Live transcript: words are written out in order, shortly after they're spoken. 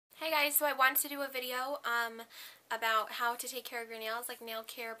guys, so I wanted to do a video about how to take care of your nails, like nail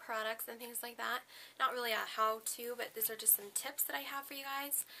care products and things like that. Not really a how-to, but these are just some tips that I have for you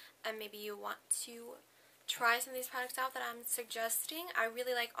guys, and maybe you want to try some of these products out that I'm suggesting. I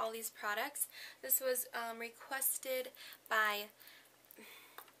really like all these products. This was requested by,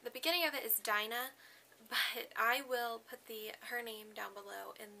 the beginning of it is Dinah, but I will put her name down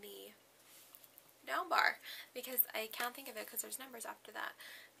below in the down bar because I can't think of it because there's numbers after that.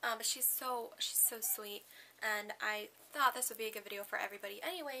 But she's so sweet, and I thought this would be a good video for everybody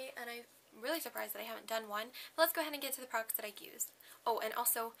anyway, and I'm really surprised that I haven't done one. But let's go ahead and get to the products that I used. Oh, and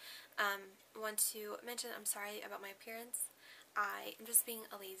also want to mention, I'm sorry about my appearance. I'm just being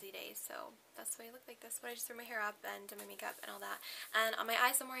a lazy day, so that's why I look like this. But I just threw my hair up and did my makeup and all that. And on my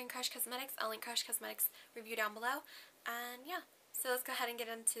eyes, I'm wearing Crush Cosmetics. I'll link Crush Cosmetics review down below. And yeah, so let's go ahead and get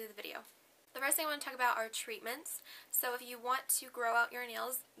into the video. The first thing I want to talk about are treatments. So if you want to grow out your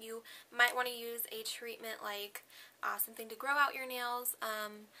nails, you might want to use a treatment like something to grow out your nails,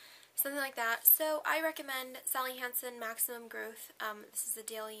 something like that. So I recommend Sally Hansen Maximum Growth. This is a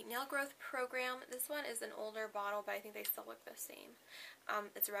daily nail growth program. This one is an older bottle, but I think they still look the same.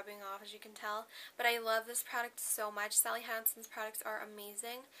 It's rubbing off, as you can tell. But I love this product so much. Sally Hansen's products are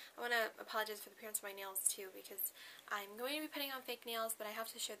amazing. I want to apologize for the appearance of my nails too, because I'm going to be putting on fake nails, but I have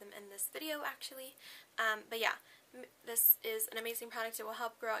to show them in this video actually. But yeah, this is an amazing product. It will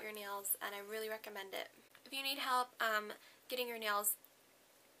help grow out your nails, and I really recommend it. If you need help getting your nails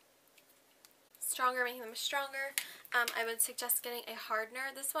stronger, making them stronger, I would suggest getting a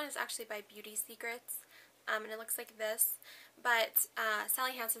hardener. This one is actually by Beauty Secrets, and it looks like this. But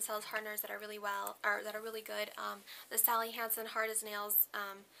Sally Hansen sells hardeners that are really good. The Sally Hansen Hard as Nails,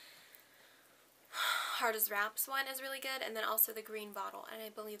 Hard as Wraps one is really good, and then also the green bottle, and I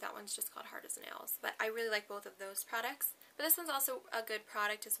believe that one's just called Hard as Nails. But I really like both of those products. But this one's also a good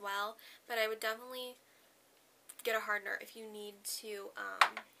product as well, but I would definitely get a hardener if you need to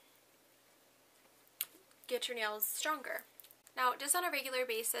get your nails stronger. Now, just on a regular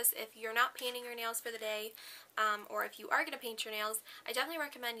basis, if you're not painting your nails for the day, or if you are going to paint your nails, I definitely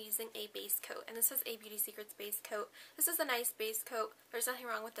recommend using a base coat. And this is a Beauty Secrets base coat. This is a nice base coat. There's nothing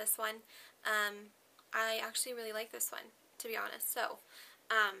wrong with this one. I actually really like this one, to be honest. So,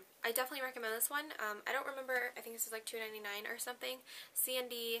 I definitely recommend this one. I don't remember, I think this is like $2.99 or something.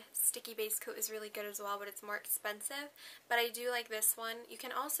 C&D Sticky Base Coat is really good as well, but it's more expensive. But I do like this one. You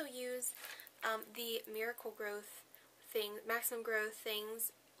can also use the Miracle Growth Maximum Growth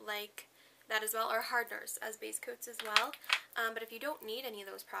things like that as well, or hardeners as base coats as well. But if you don't need any of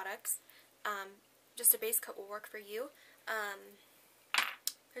those products, just a base coat will work for you.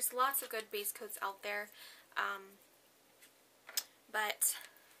 There's lots of good base coats out there, but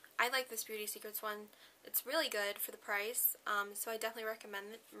I like this Beauty Secrets one. It's really good for the price, so I definitely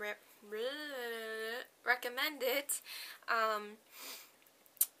recommend it.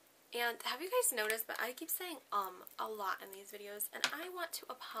 And have you guys noticed, but I keep saying a lot in these videos, and I want to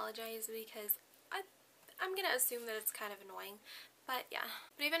apologize because I'm going to assume that it's kind of annoying, but yeah.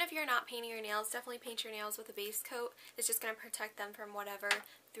 But even if you're not painting your nails, definitely paint your nails with a base coat. It's just going to protect them from whatever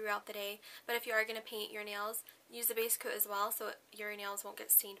throughout the day. But if you are going to paint your nails, use a base coat as well so your nails won't get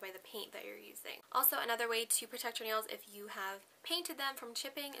stained by the paint that you're using. Also, another way to protect your nails if you have painted them from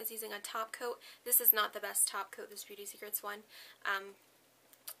chipping is using a top coat. This is not the best top coat, this Beauty Secrets one.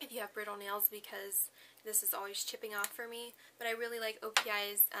 If you have brittle nails, because this is always chipping off for me. But I really like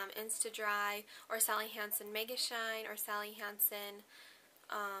OPI's Insta Dry, or Sally Hansen Mega Shine, or Sally Hansen,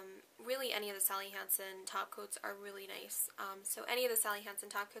 really any of the Sally Hansen top coats are really nice. So any of the Sally Hansen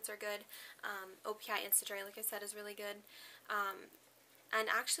top coats are good. OPI Insta Dry, like I said, is really good. And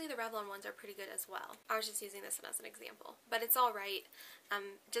actually the Revlon ones are pretty good as well. I was just using this one as an example. But it's alright,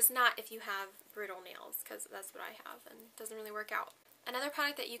 just not if you have brittle nails, because that's what I have, and it doesn't really work out. Another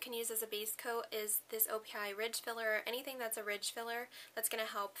product that you can use as a base coat is this OPI Ridge Filler. Anything that's a ridge filler that's going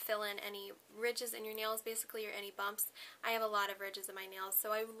to help fill in any ridges in your nails, basically, or any bumps. I have a lot of ridges in my nails,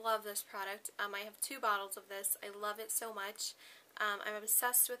 so I love this product. I have 2 bottles of this. I love it so much. I'm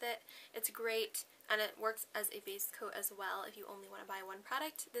obsessed with it. It's great, and it works as a base coat as well if you only want to buy one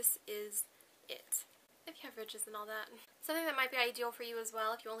product. This is it. If you have ridges and all that. Something that might be ideal for you as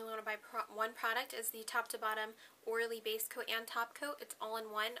well if you only want to buy one product is the top to bottom Orly base coat and top coat. It's all in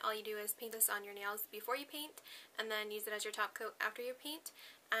one. All you do is paint this on your nails before you paint, and then use it as your top coat after you paint,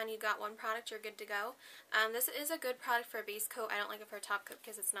 and you got one product, you're good to go. This is a good product for a base coat. I don't like it for a top coat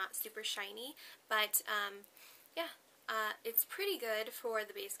because it's not super shiny, but yeah. It's pretty good for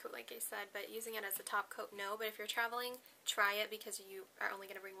the base coat, like I said, but using it as a top coat, no. But if you're traveling, try it because you are only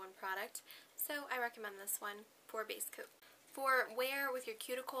going to bring one product. So I recommend this one for base coat. For wear with your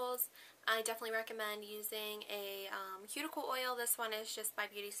cuticles, I definitely recommend using a cuticle oil. This one is just by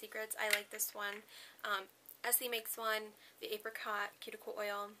Beauty Secrets. I like this one. Essie makes one, the apricot cuticle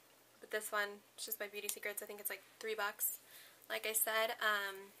oil, but this one is just by Beauty Secrets. I think it's like $3. Like I said,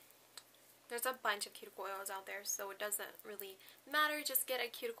 there's a bunch of cuticle oils out there, so it doesn't really matter. Just get a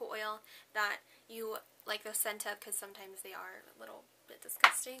cuticle oil that you like the scent of, because sometimes they are a little bit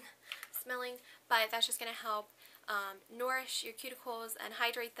disgusting smelling, but that's just going to help nourish your cuticles and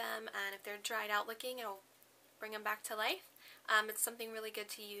hydrate them, and if they're dried out looking, it'll bring them back to life. It's something really good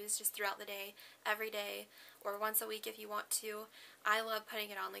to use just throughout the day, every day, or once a week if you want to. I love putting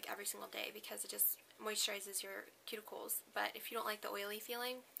it on like every single day because it just moisturizes your cuticles, but if you don't like the oily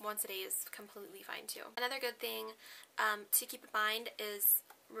feeling, once a day is completely fine too. Another good thing to keep in mind is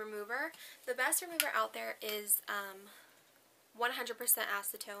remover. The best remover out there is 100%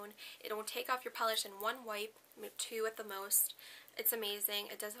 acetone. It will take off your polish in one wipe, 2 at the most. It's amazing.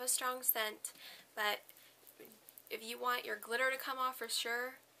 It does have a strong scent, but if you want your glitter to come off for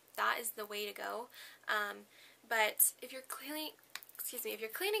sure, that is the way to go. But if you're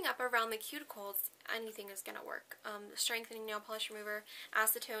cleaning up around the cuticles, anything is going to work. The strengthening nail polish remover,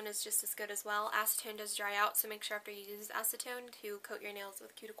 acetone is just as good as well. Acetone does dry out, so make sure after you use acetone to coat your nails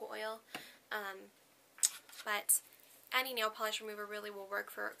with cuticle oil. But any nail polish remover really will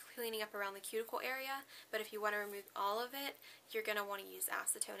work for cleaning up around the cuticle area, but if you want to remove all of it, you're going to want to use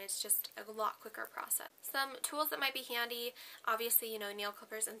acetone. It's just a lot quicker process. Some tools that might be handy, obviously, you know, nail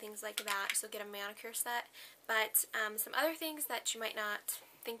clippers and things like that, so get a manicure set, but some other things that you might not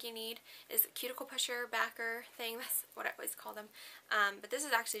think you need is a cuticle pusher, backer thing, that's what I always call them, but this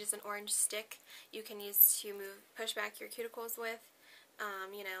is actually just an orange stick you can use to push back your cuticles with,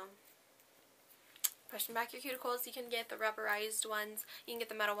 you know, pushing back your cuticles. You can get the rubberized ones, you can get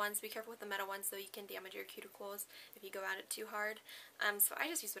the metal ones. Be careful with the metal ones, though, you can damage your cuticles if you go at it too hard. So I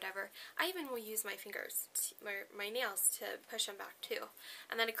just use whatever. I even will use my fingers, my nails, to push them back too.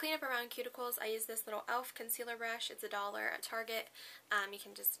 And then to clean up around cuticles, I use this little e.l.f. concealer brush. It's $1 at Target. You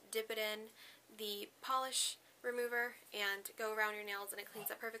can just dip it in the polish remover and go around your nails, and it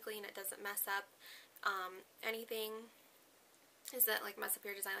cleans up perfectly, and it doesn't mess up anything. Is that like mess up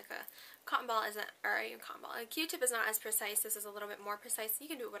your design? Like a cotton ball isn't, or a cotton ball. A Q-tip is not as precise. This is a little bit more precise. You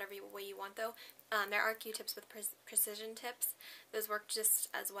can do it whatever way you want, though. There are Q-tips with precision tips. Those work just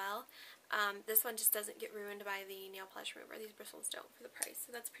as well. This one just doesn't get ruined by the nail polish remover. These bristles don't for the price,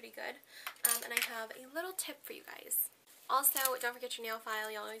 so that's pretty good. And I have a little tip for you guys. Also, don't forget your nail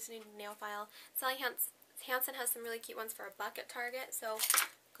file. You always need a nail file. Sally Hansen has some really cute ones for $1 at Target, so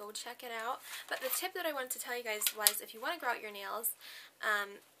go check it out. But the tip that I wanted to tell you guys was, if you want to grow out your nails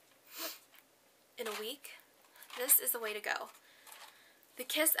in a week, this is the way to go. The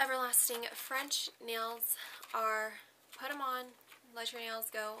Kiss Everlasting French nails are, put them on, let your nails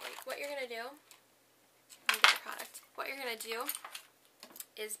go. Like, what you're going to do, let me get the product. What you're going to do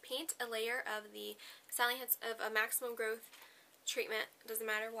is paint a layer of the of a maximum growth treatment, doesn't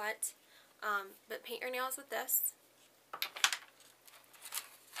matter what, but paint your nails with this.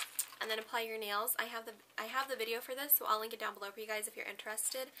 And then apply your nails. I have the video for this, so I'll link it down below for you guys if you're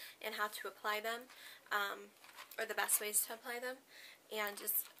interested in how to apply them, or the best ways to apply them. And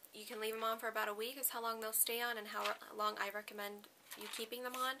just, you can leave them on for about a week is how long they'll stay on, and how long I recommend you keeping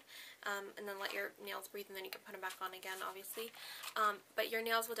them on. And then let your nails breathe, and then you can put them back on again, obviously. But your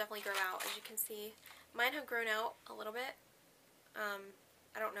nails will definitely grow out. As you can see, mine have grown out a little bit.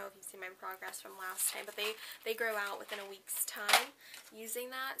 I don't know if you've seen my progress from last time, but they grow out within a week's time using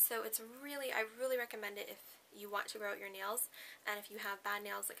that. So it's really, I really recommend it if you want to grow out your nails, and if you have bad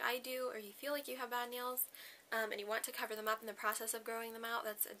nails like I do, or you feel like you have bad nails, and you want to cover them up in the process of growing them out,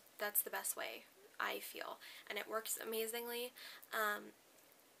 that's the best way, I feel, and it works amazingly.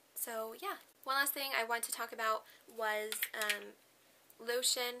 So yeah, one last thing I want to talk about was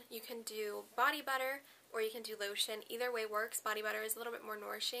lotion. You can do body butter, or you can do lotion. Either way works. Body butter is a little bit more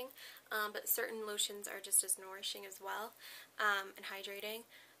nourishing, but certain lotions are just as nourishing as well, and hydrating.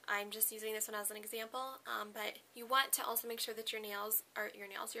 I'm just using this one as an example, but you want to also make sure that your hands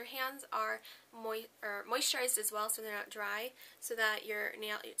are moisturized as well, so they're not dry, so that your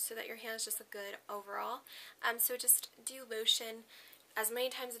hands just look good overall. So just do lotion as many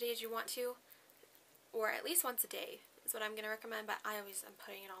times a day as you want to, or at least once a day is what I'm going to recommend, but I always am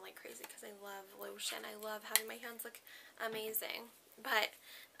putting it on like crazy because I love lotion. I love having my hands look amazing. But,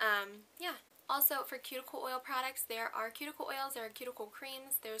 yeah. Also, for cuticle oil products, there are cuticle oils, there are cuticle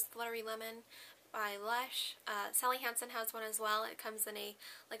creams. There's Fluttery Lemon by Lush. Sally Hansen has one as well. It comes in a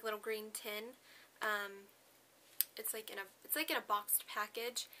like little green tin. It's like in a boxed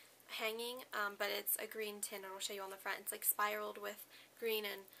package. hanging, but it's a green tin. I'll show you on the front. It's like spiraled with green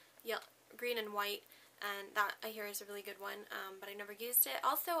and green and white, and that I hear is a really good one, but I never used it.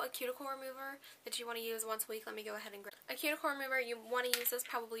 Also, a cuticle remover that you want to use once a week. Let me go ahead and grab a cuticle remover. You want to use this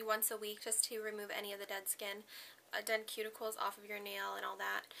probably once a week just to remove any of the dead skin, dead cuticles off of your nail and all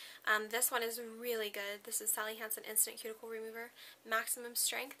that. This one is really good. This is Sally Hansen Instant Cuticle Remover, maximum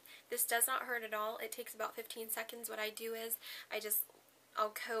strength. This does not hurt at all. It takes about 15 seconds. What I do is I'll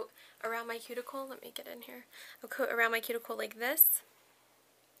coat around my cuticle. Let me get in here. I'll coat around my cuticle like this.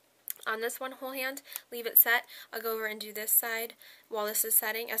 On this one whole hand, leave it set. I'll go over and do this side while this is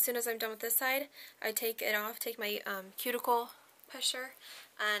setting. As soon as I'm done with this side, I take it off, take my cuticle pusher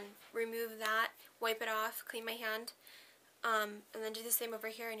and remove that, wipe it off, clean my hand, and then do the same over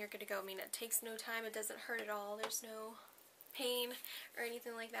here and you're good to go. I mean, it takes no time, it doesn't hurt at all, there's no pain or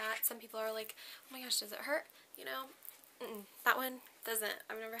anything like that. Some people are like, oh my gosh, does it hurt? You know? That one doesn't.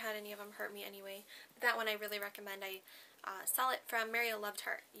 I've never had any of them hurt me anyway. But that one I really recommend. I saw it from Mary, a Loved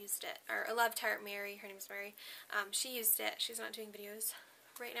Heart used it, or a Loved Heart Mary, her name's Mary. She used it. She's not doing videos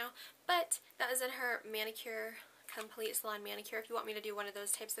right now, but that was in her manicure, complete salon manicure. If you want me to do one of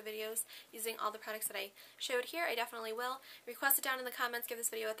those types of videos using all the products that I showed here, I definitely will. Request it down in the comments. Give this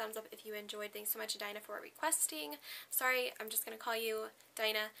video a thumbs up if you enjoyed. Thanks so much, Dinah, for requesting. Sorry, I'm just going to call you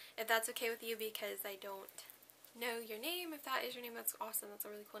Dinah, if that's okay with you, because I don't know your name. If that is your name, that's awesome. That's a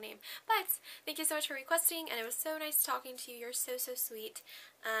really cool name. But thank you so much for requesting, and it was so nice talking to you. You're so, so sweet.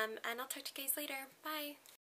 And I'll talk to you guys later. Bye.